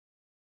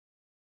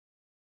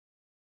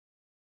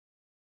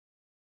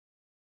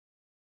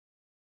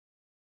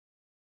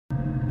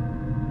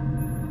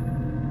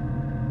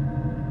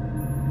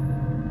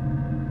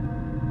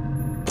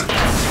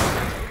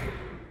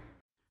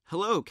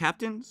Hello,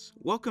 Captains!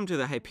 Welcome to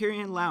the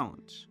Hyperion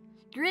Lounge.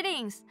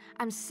 Greetings!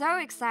 I'm so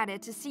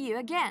excited to see you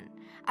again.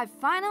 I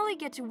finally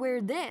get to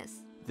wear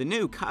this. The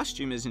new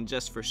costume isn't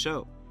just for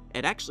show.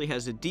 It actually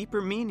has a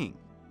deeper meaning.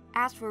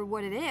 As for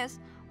what it is,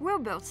 we'll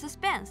build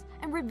suspense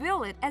and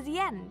reveal it at the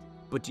end.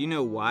 But do you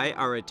know why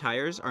our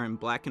attires are in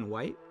black and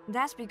white?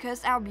 That's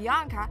because our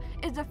Bianca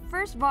is the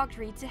first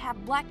Valkyrie to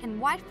have black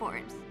and white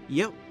forms.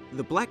 Yep,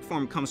 the black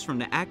form comes from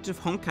the active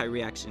Honkai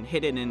reaction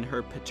hidden in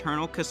her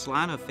paternal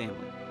Kaslana family.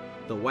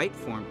 The white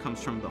form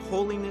comes from the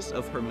holiness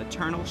of her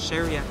maternal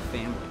Shariat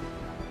family.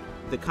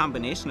 The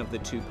combination of the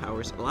two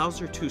powers allows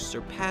her to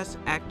surpass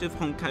active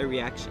Honkai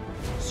reaction,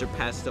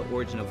 surpass the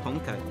origin of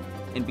Honkai,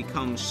 and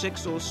become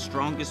Shixel's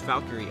strongest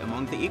Valkyrie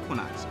among the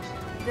Equinoxes.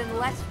 Then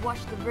let's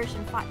watch the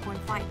version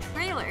 5.5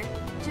 trailer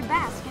to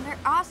bask in her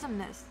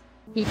awesomeness.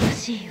 愛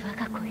しい我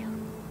が子よ。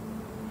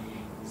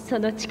そ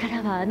の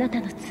力はあなた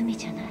の罪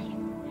じゃない。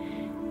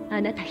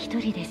あなた一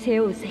人で背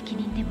負う責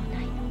任でもな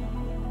いの。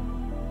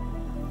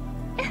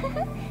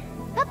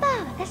パパ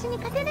は私に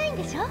勝てないん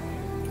でしょ？こ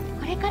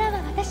れから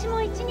は私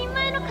も一人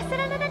前のカス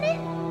ラナだね。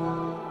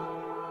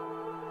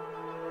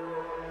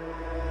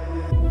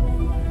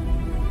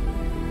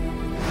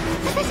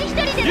私一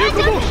人で大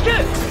丈夫。お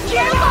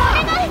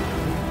願い。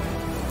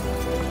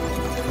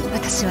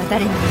私は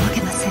誰にも負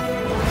けません。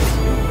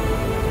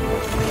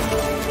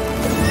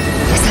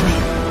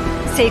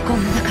成功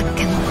の中の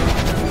獣。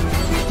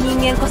人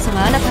間こそ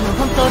があなたの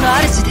本当の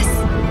主です。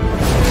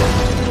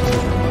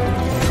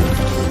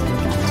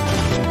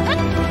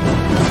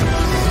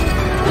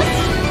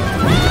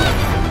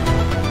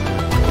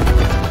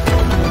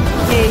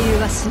英雄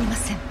は死にま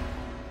せん。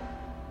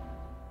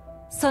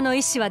その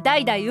意志は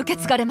代々受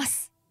け継がれま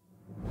す。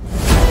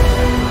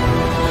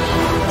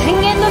天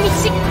元の道、こ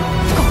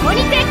こ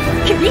にて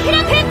切り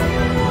開け。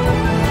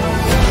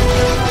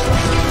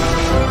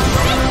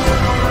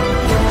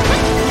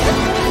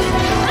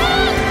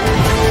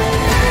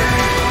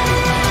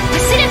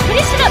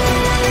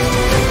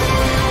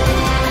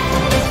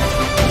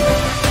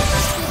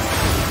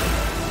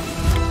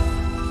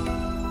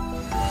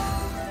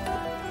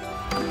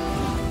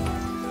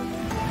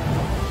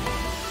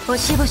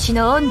星々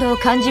の温度を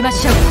感じま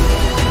しょう。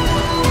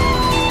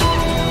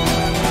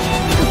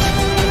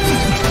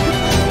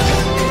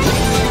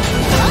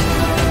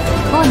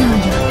炎よ、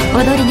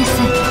踊りな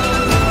さい。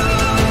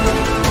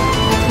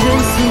群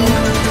星よ、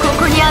こ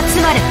こに集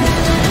まれ。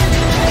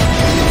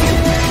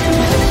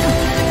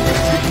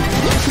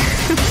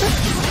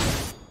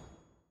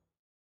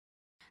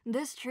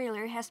This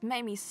trailer has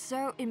made me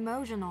so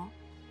emotional.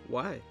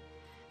 Why?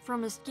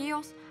 From her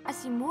skills, I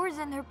see more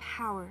than her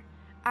power.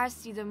 I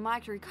see the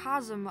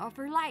microcosm of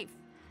her life,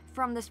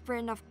 from the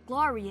sprint of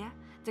Gloria,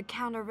 the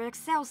counter of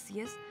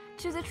Excelsius,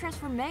 to the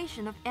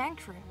transformation of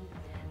Ankra.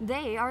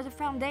 They are the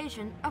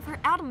foundation of her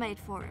ultimate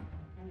form.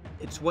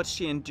 It's what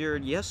she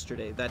endured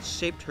yesterday that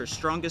shaped her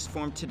strongest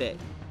form today.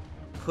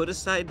 Put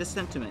aside the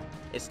sentiment,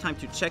 it's time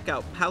to check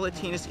out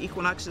Palatinus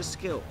Equinox's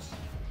skills.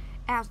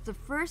 As the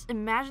first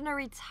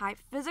imaginary type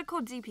physical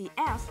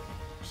DPS,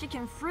 she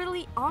can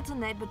freely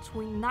alternate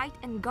between Knight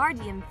and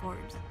Guardian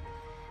forms.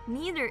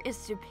 Neither is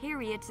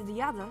superior to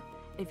the other.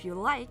 If you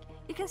like,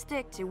 you can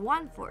stick to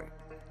one form.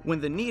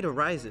 When the need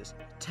arises,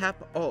 tap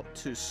Alt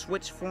to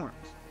switch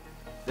forms.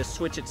 The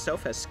switch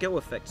itself has skill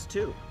effects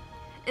too.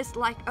 It's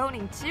like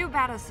owning two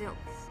battlesuits.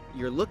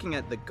 You're looking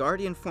at the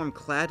Guardian form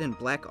clad in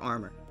black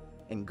armor.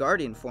 In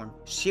Guardian form,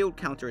 shield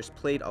counter is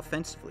played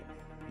offensively.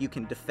 You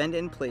can defend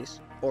in place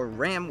or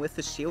ram with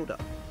the shield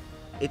up.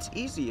 It's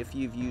easy if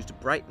you've used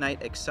Bright Knight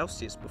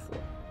Excelsius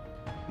before.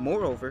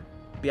 Moreover,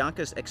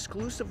 Bianca's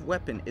exclusive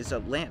weapon is a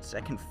lance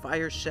that can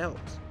fire shells.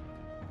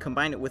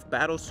 Combine it with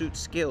battlesuit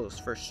skills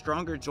for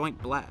stronger joint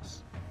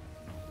blasts.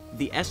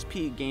 The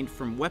SP gained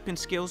from weapon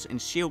skills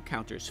and shield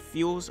counters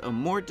fuels a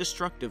more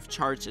destructive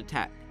charged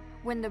attack.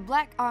 When the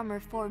black armor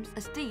forms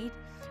a steed,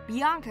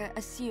 Bianca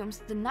assumes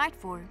the knight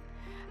form.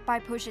 By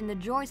pushing the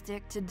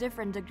joystick to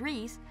different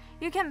degrees,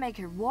 you can make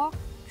her walk,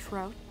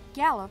 trot,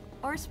 gallop,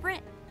 or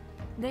sprint.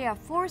 There are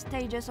 4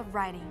 stages of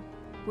riding,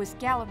 with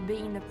gallop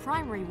being the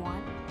primary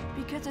one,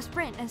 because the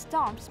sprint and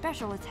stomp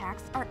special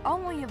attacks are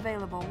only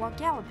available while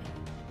galloping.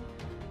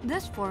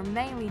 This form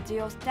mainly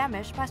deals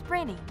damage by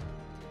sprinting.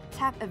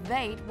 Tap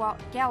evade while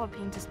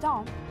galloping to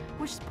stomp,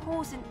 which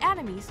pulls in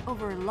enemies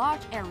over a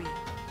large area.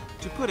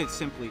 To put it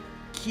simply,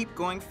 keep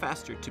going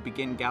faster to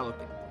begin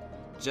galloping.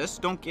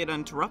 Just don't get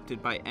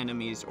interrupted by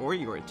enemies or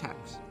your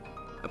attacks.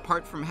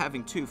 Apart from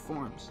having 2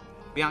 forms,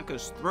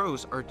 Bianca's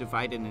throws are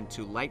divided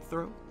into light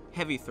throw,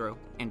 heavy throw,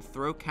 and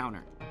throw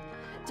counter.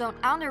 Don't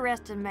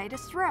underestimate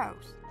its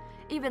throws.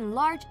 Even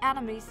large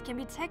enemies can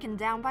be taken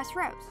down by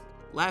throws.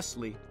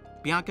 Lastly,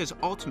 Bianca's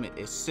ultimate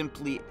is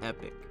simply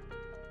epic,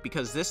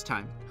 because this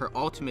time, her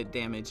ultimate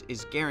damage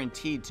is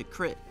guaranteed to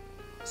crit.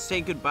 Say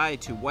goodbye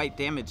to white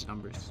damage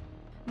numbers.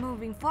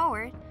 Moving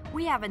forward,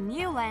 we have a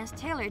new lance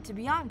tailored to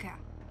Bianca.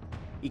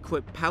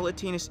 Equip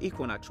Palatinus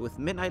Equinox with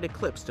Midnight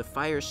Eclipse to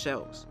fire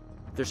shells.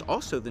 There's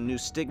also the new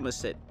Stigma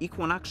set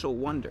Equinoxial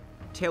Wonder,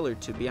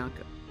 tailored to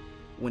Bianca.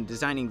 When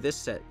designing this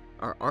set,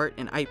 Our art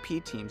and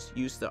IP teams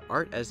use the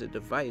art as a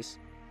device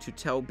to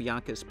tell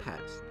Bianca's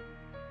past.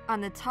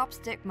 On the top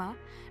stigma,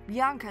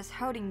 Bianca's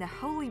holding the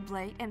Holy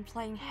Blade and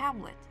playing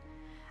Hamlet.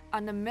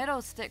 On the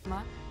middle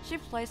stigma, she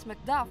plays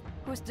Macduff,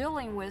 who's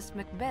dealing with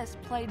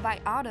Macbeth played by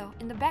Otto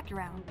in the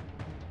background.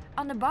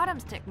 On the bottom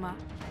stigma,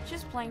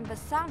 she's playing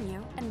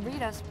Bassanio and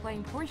Rita's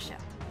playing Portia.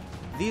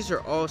 These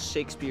are all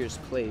Shakespeare's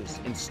plays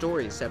and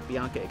stories that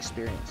Bianca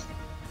experienced.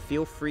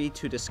 Feel free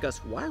to discuss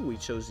why we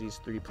chose these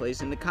 3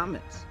 plays in the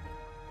comments.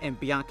 And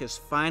Bianca's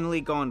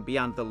finally gone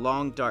beyond the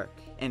long dark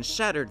and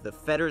shattered the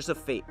fetters of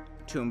fate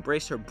to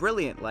embrace her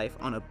brilliant life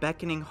on a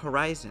beckoning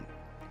horizon.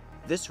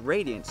 This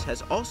radiance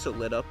has also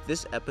lit up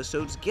this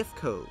episode's gift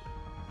code.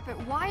 But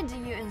why do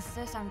you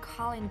insist on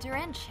calling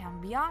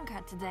Durancham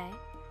Bianca today?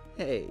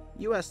 Hey,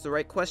 you asked the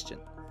right question.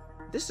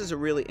 This is a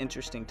really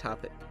interesting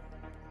topic.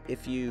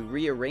 If you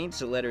rearrange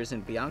the letters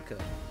in Bianca,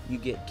 you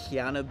get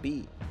Kiana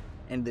B,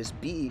 and this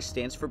B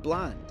stands for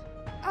blonde.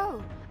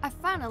 Oh, I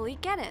finally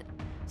get it.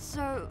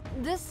 So,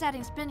 this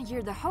setting's been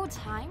here the whole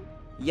time?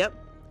 Yep,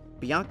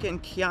 Bianca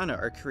and Kiana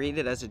are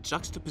created as a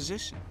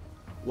juxtaposition.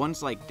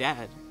 One's like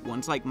dad,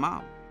 one's like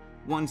mom.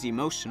 One's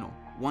emotional,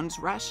 one's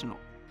rational.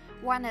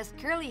 One has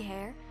curly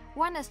hair,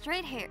 one has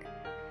straight hair.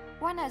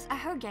 One has a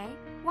hoge,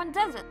 one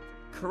doesn't.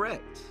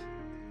 Correct.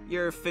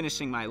 You're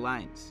finishing my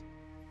lines.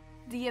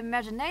 The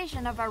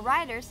imagination of our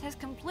writers has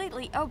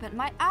completely opened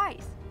my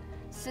eyes.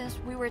 Since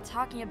we were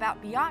talking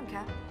about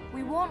Bianca,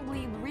 we won't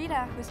leave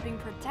Rita, who's been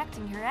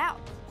protecting her, out.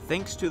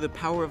 Thanks to the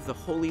power of the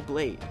Holy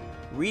Blade,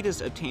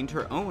 Rita's obtained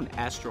her own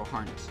astral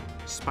harness,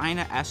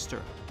 Spina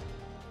Astera.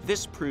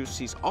 This proves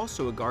she's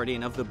also a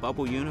guardian of the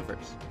bubble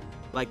universe.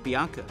 Like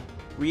Bianca,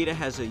 Rita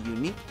has a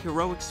unique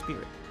heroic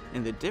spirit,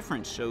 and the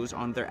difference shows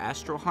on their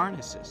astral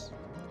harnesses.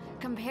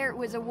 Compared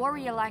with a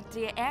warrior like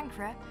Dea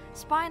Ankra,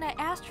 Spina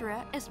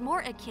Astera is more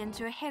akin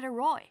to a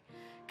heteroi,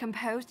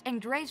 composed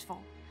and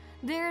graceful.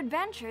 Their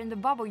adventure in the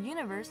bubble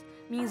universe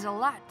means a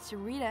lot to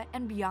Rita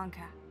and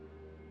Bianca.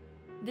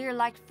 They're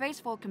like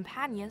faithful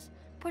companions,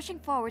 pushing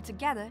forward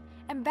together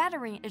and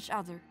battering each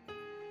other.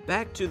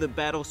 Back to the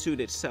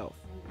battlesuit itself.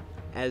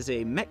 As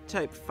a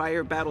mech-type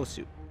fire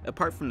battlesuit,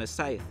 apart from the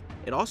scythe,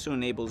 it also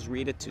enables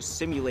Rita to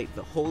simulate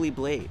the Holy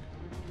Blade.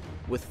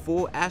 With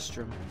full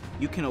Astrum,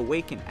 you can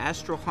awaken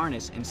Astral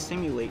Harness and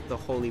simulate the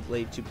Holy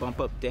Blade to bump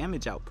up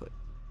damage output.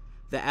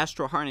 The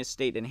Astral Harness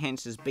state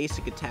enhances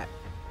basic attack,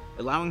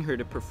 allowing her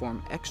to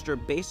perform extra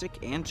basic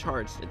and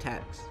charged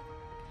attacks.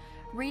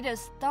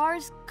 Rita's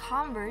Stars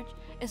Converge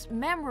is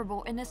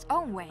memorable in its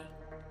own way.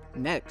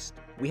 Next,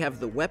 we have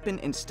the weapon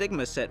and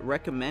stigma set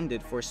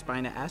recommended for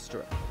Spina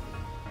Astera.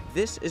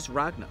 This is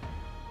Ragna,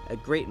 a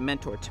great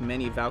mentor to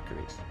many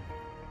Valkyries.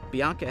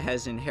 Bianca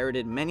has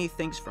inherited many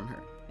things from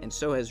her, and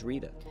so has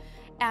Rita.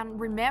 And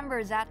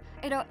remember that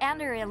it'll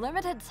enter a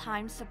limited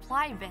time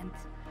supply event.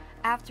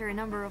 After a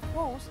number of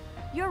pulls,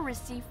 you'll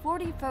receive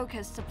 40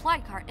 focused supply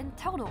cards in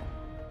total.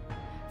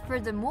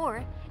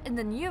 Furthermore, in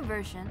the new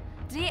version,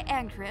 Dea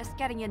Ankra is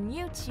getting a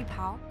new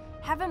Qipao,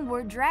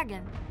 Heavenward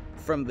Dragon.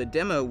 From the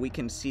demo, we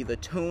can see the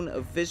tone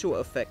of visual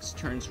effects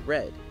turns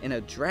red, and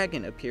a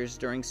dragon appears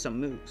during some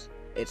moves.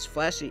 It's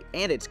flashy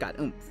and it's got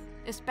oomph.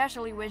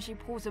 Especially when she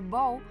pulls a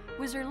bow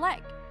with her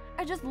leg.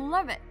 I just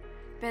love it.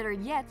 Better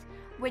yet,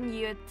 when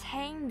you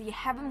attain the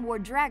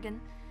Heavenward Dragon,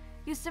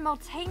 you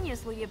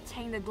simultaneously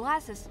obtain the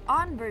glasses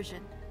on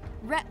version,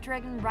 Red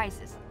Dragon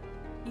Rises.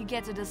 You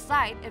get to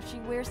decide if she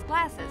wears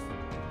glasses.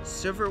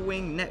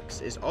 Silverwing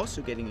Nex is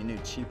also getting a new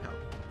Qipao,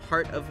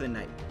 Heart of the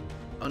Night.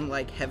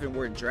 Unlike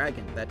Heavenward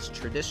Dragon that's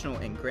traditional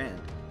and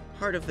grand,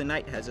 Heart of the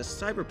Night has a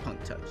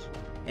cyberpunk touch,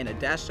 and a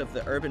dash of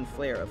the urban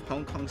flair of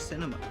Hong Kong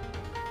cinema.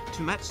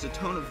 To match the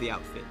tone of the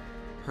outfit,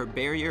 her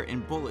barrier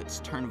and bullets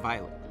turn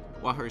violet,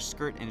 while her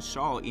skirt and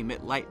shawl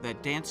emit light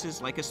that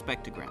dances like a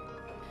spectrogram.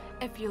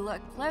 If you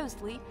look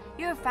closely,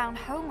 you have found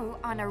Homu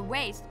on her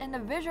waist in the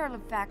visual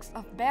effects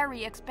of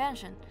Berry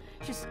expansion.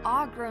 She's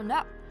all grown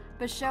up,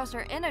 but shows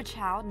her inner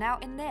child now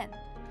and then.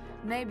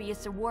 Maybe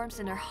it's the warmth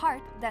in her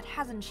heart that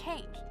hasn't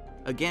changed.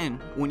 Again,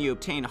 when you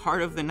obtain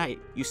Heart of the Night,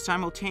 you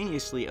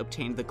simultaneously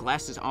obtain the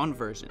Glasses On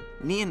version,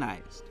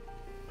 Neonized.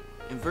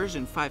 In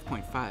version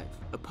 5.5,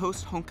 a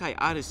Post-Honkai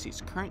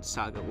Odyssey's current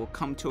saga will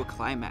come to a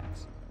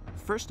climax.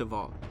 First of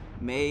all,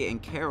 Mei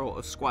and Carol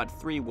of Squad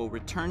 3 will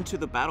return to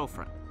the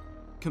battlefront.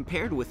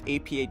 Compared with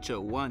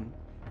APHO1,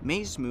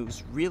 Mei's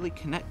moves really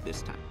connect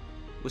this time.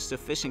 With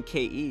sufficient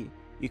KE,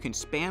 you can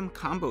spam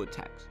combo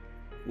attacks,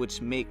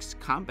 which makes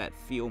combat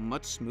feel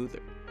much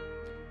smoother.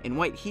 In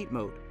White Heat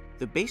mode,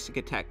 the basic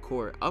attack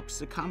core ups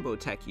the combo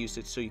attack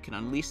usage so you can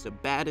unleash the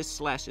baddest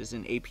slashes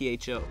in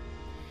APHO.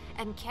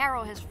 And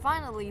Carol has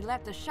finally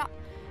left the shop.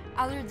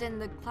 Other than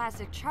the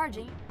classic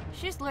charging,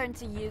 she's learned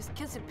to use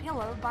Kiss a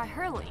Pillow by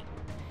hurling.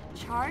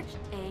 Charge,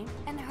 aim,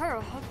 and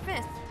hurl her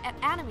fists at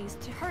enemies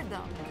to hurt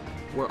them.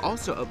 We're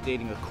also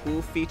updating a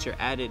cool feature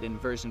added in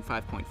version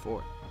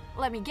 5.4.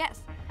 Let me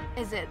guess,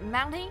 is it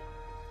mounting?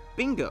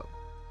 Bingo!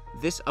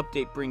 This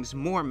update brings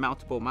more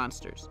mountable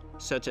monsters,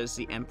 such as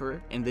the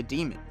Emperor and the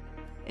Demon.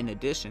 In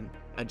addition,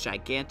 a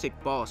gigantic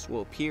boss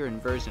will appear in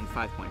version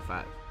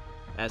 5.5.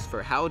 As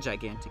for how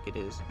gigantic it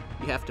is,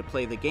 you have to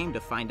play the game to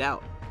find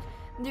out.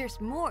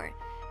 There's more.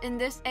 In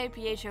this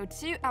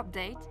APHO2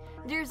 update,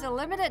 there's a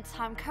limited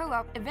time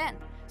co-op event,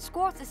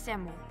 Squads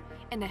Assemble,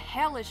 in the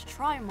hellish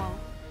trial mode,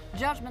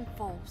 Judgment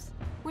Falls,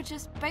 which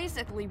is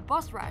basically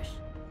boss rush.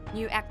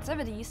 New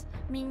activities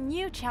mean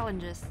new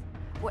challenges.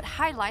 What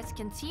highlights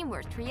can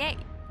teamwork create?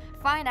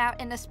 Find out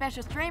in a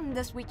special stream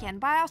this weekend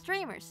by our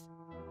streamers.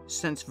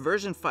 Since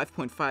version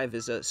 5.5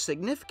 is a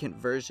significant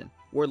version,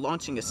 we're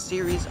launching a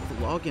series of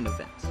login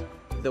events.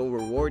 They'll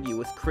reward you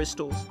with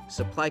crystals,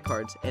 supply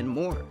cards, and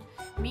more.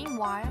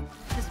 Meanwhile,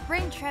 the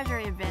Spring Treasure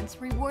events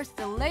rewards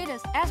the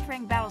latest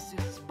S-Rank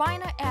battlesuit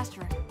Spina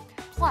Astera,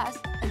 plus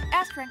an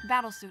S-Rank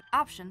battlesuit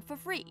option for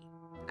free.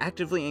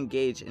 Actively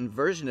engage in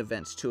version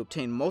events to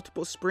obtain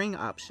multiple spring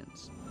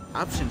options.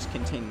 Options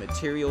contain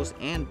materials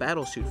and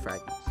battlesuit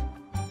fragments.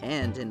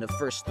 And in the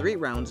first 3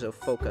 rounds of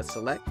Foca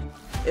Select,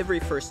 every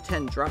first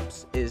 10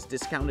 drops is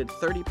discounted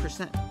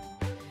 30%.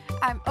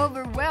 I'm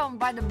overwhelmed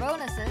by the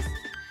bonuses.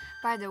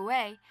 By the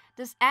way,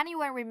 does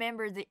anyone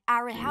remember the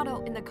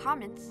Arahato in the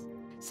comments?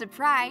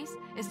 Surprise!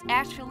 It's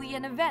actually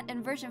an event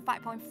in version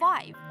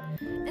 5.5.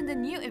 In the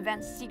new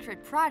event's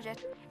secret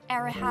project,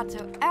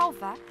 Arahato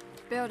Alpha,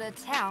 build a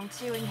town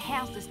to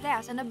enhance the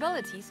stats and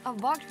abilities of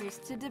Valkyries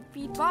to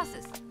defeat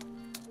bosses.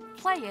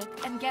 Play it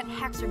and get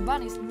Hexer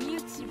Bunny's new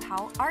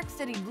Tsupao Arc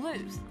City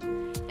Blues.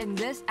 In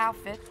this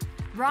outfit,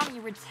 Ronnie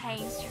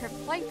retains her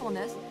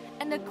playfulness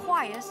and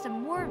acquires a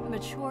more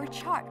mature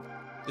charm.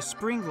 The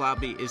Spring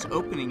Lobby is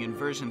opening in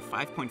version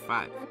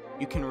 5.5.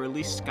 You can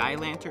release sky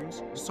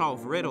lanterns,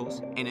 solve riddles,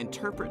 and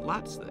interpret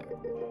lots there.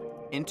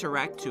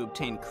 Interact to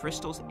obtain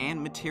crystals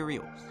and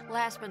materials.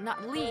 Last but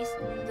not least,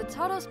 the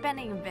total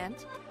spending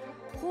event.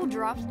 Pull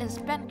drops and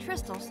spend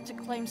crystals to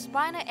claim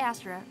Spina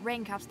Astera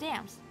rank up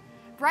stamps.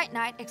 Bright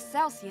Knight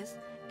Excelsius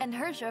and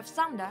Herrscher of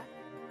Sanda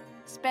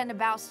spend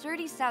about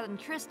 30,000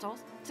 crystals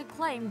to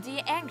claim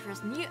the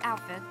Anchor's new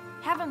outfit,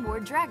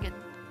 Heavenward Dragon.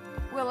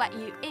 We'll let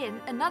you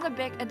in another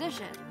big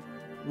addition,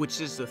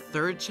 which is the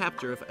 3rd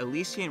chapter of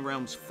Elysian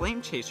Realm's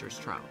Flame Chasers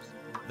trials.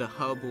 The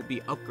hub will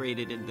be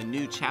upgraded in the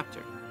new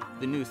chapter.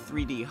 The new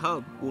 3D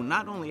hub will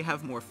not only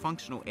have more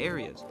functional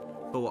areas,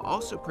 but will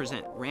also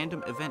present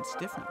random events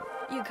differently.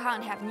 You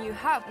can't have new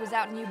hub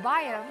without new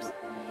biomes.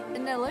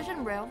 In the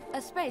Elysian Realm,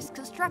 a space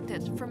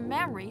constructed from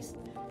memories,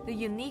 the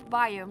unique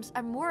biomes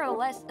are more or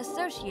less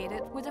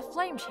associated with the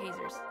Flame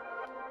Chasers.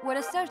 What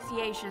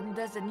association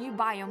does the new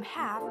biome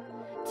have?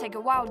 Take a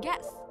wild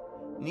guess.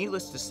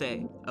 Needless to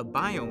say, a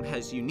biome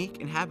has unique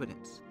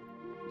inhabitants.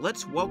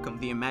 Let's welcome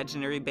the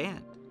imaginary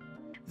band.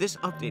 This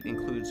update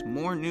includes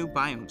more new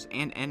biomes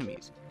and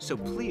enemies, so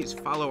please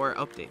follow our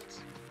updates.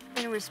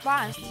 In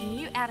response to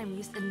new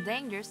enemies and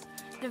dangers,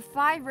 the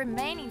 5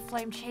 remaining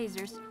Flame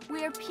Chasers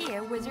will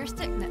appear with their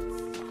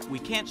signets. We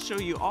can't show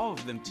you all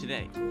of them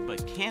today,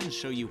 but can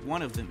show you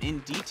one of them in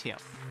detail.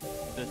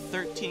 The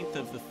 13th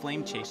of the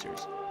Flame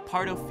Chasers,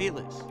 Pardo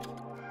Phyllis.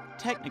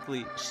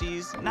 Technically,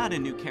 she's not a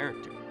new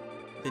character.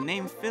 The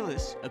name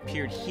Phyllis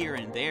appeared here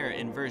and there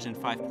in version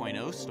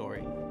 5.0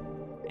 story,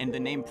 and the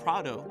name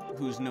Prado,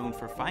 who's known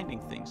for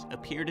finding things,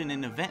 appeared in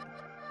an event.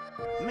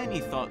 Many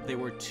thought they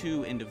were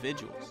 2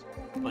 individuals,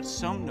 but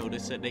some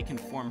noticed that they can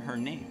form her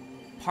name,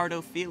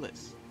 Pardo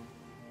Phyllis.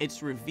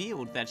 It's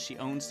revealed that she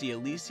owns the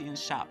Elysian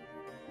shop,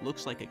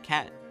 looks like a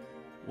cat,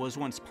 was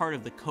once part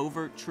of the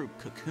covert troop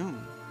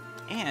Cocoon,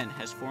 and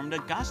has formed a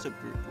gossip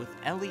group with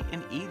Ellie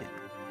and Eden.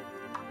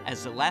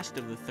 As the last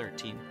of the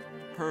 13,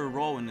 her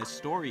role in this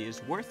story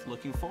is worth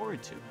looking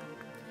forward to.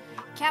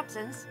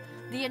 Captains,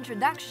 the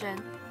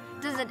introduction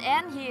doesn't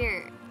end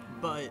here.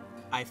 But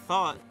I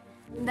thought...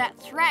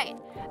 That's right.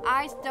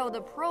 I stole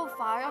the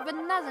profile of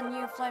another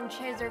new Flame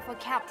Chaser for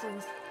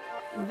Captains.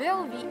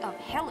 Vilvi of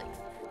Helix,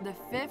 the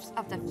 5th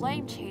of the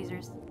Flame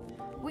Chasers.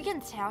 We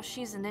can tell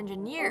she's an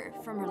engineer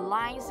from her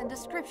lines and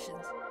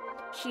descriptions.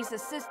 She's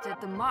assisted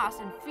the mods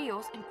in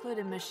fields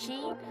including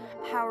machine,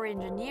 power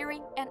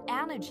engineering, and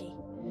energy.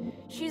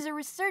 She's a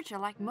researcher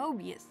like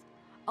Mobius,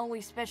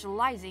 only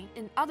specializing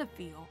in other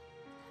fields.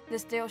 They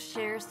still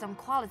share some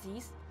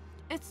qualities.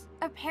 It's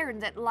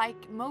apparent that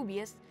like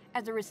Mobius,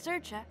 as a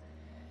researcher,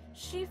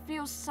 she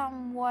feels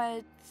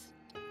somewhat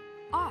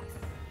off.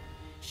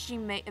 She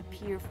may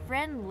appear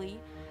friendly,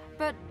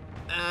 but...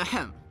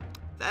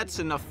 That's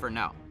enough for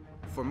now.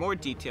 For more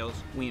details,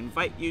 we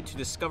invite you to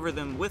discover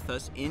them with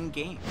us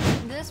in-game.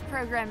 This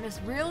program is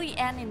really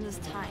ending this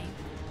time.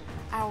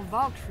 Our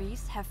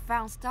Valkyries have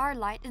found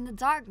starlight in the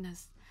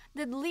darkness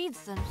that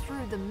leads them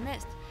through the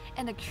mist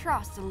and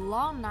across the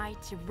long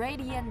night to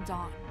radiant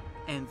dawn.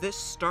 And this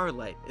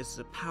starlight is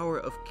the power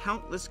of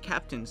countless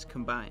captains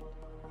combined,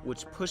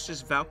 which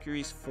pushes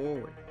Valkyries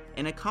forward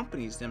and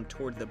accompanies them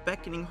toward the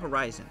beckoning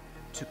horizon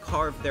to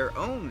carve their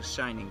own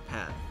shining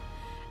path.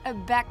 A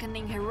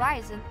beckoning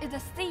horizon is the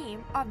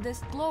theme of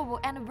this global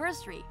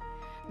anniversary.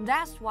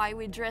 That's why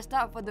we dressed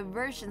up for the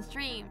version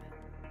stream.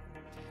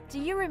 Do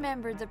you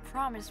remember the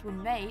promise we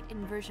made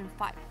in version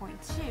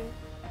 5.2?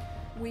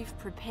 We've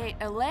prepared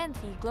a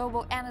lengthy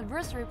global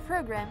anniversary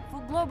program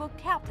for global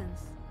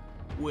captains.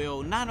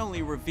 We'll not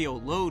only reveal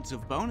loads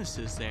of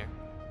bonuses there,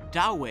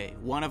 Dawe,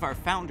 one of our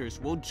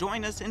founders, will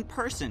join us in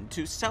person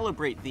to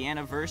celebrate the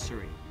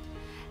anniversary.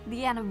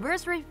 The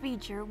anniversary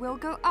feature will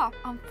go up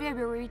on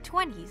February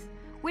 20th,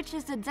 which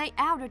is the day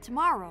after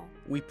tomorrow.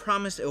 We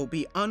promise it will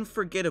be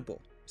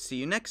unforgettable. See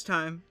you next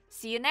time.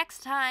 See you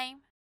next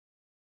time.